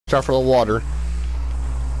out for the water.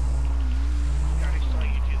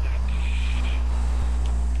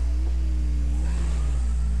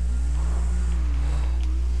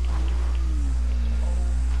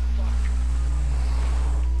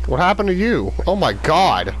 What happened to you? Oh my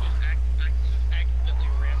god.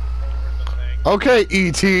 Okay,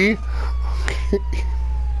 E.T.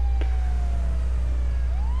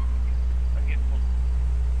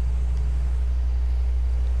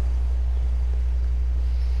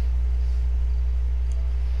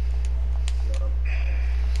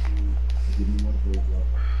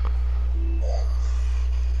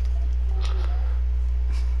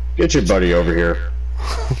 Get your buddy over here.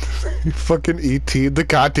 You fucking E.T. the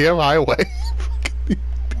goddamn highway.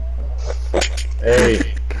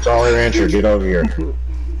 Hey, Jolly Rancher, get over here.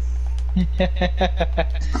 You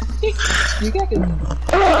got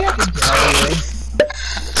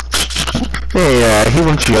Hey, he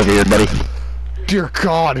wants you over here, buddy. Dear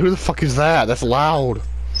God, who the fuck is that? That's loud.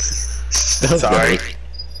 Sorry.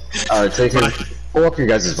 Alright, pull up your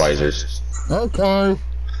guys' visors. Okay.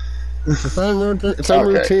 It's the same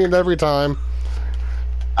routine every time.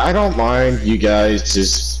 I don't mind you guys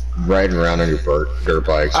just riding around on your dirt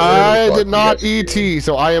bikes. I did not E.T.,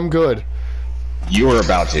 so I am good. You were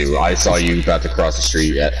about to. I saw you about to cross the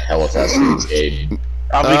street at hella fast speeds.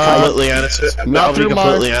 I'll be completely honest with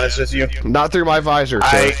you. Not through my visor,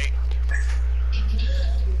 sir.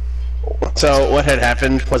 So what had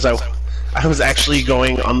happened was I was actually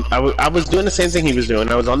going on. I was doing the same thing he was doing.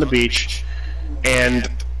 I was on the beach, and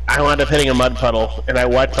I wound up hitting a mud puddle, and I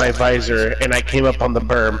wiped my visor, and I came up on the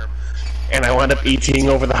berm, and I wound up E.T.ing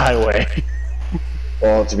over the highway.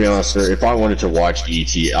 Well, to be honest, sir, if I wanted to watch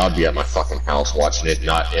E.T., I'd be at my fucking house watching it,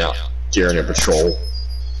 not during a patrol,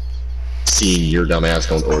 seeing your dumb ass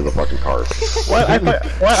going over the fucking cars. What? I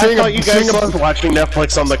thought you guys loved watching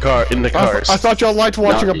Netflix on the cars. I thought y'all liked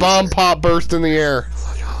watching a Bombpop burst in the air.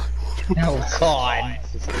 Oh God.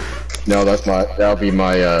 No, that'll be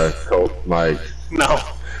my No.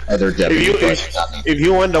 other deputy. If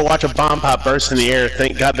you wanted to watch a Bombpop burst in the air,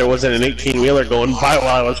 thank God there wasn't an 18-wheeler going by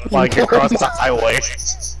while I was flying across the highway.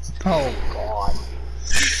 Oh God.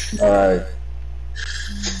 Alright.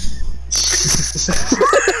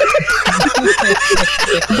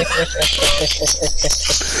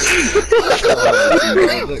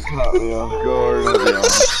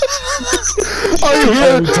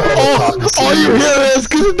 All you hear is,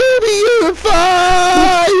 'cause baby, you're a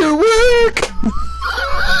firework.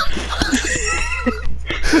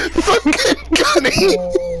 Fucking Gunny.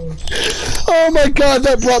 Oh my God,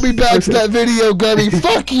 that brought me back to that video, Gunny.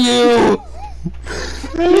 Fuck you.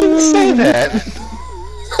 I didn't say that.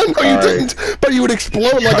 No, you didn't. But you would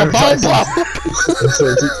explode like a Bombpop.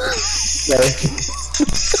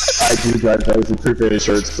 I do guys, those appropriate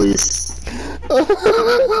shirts, please.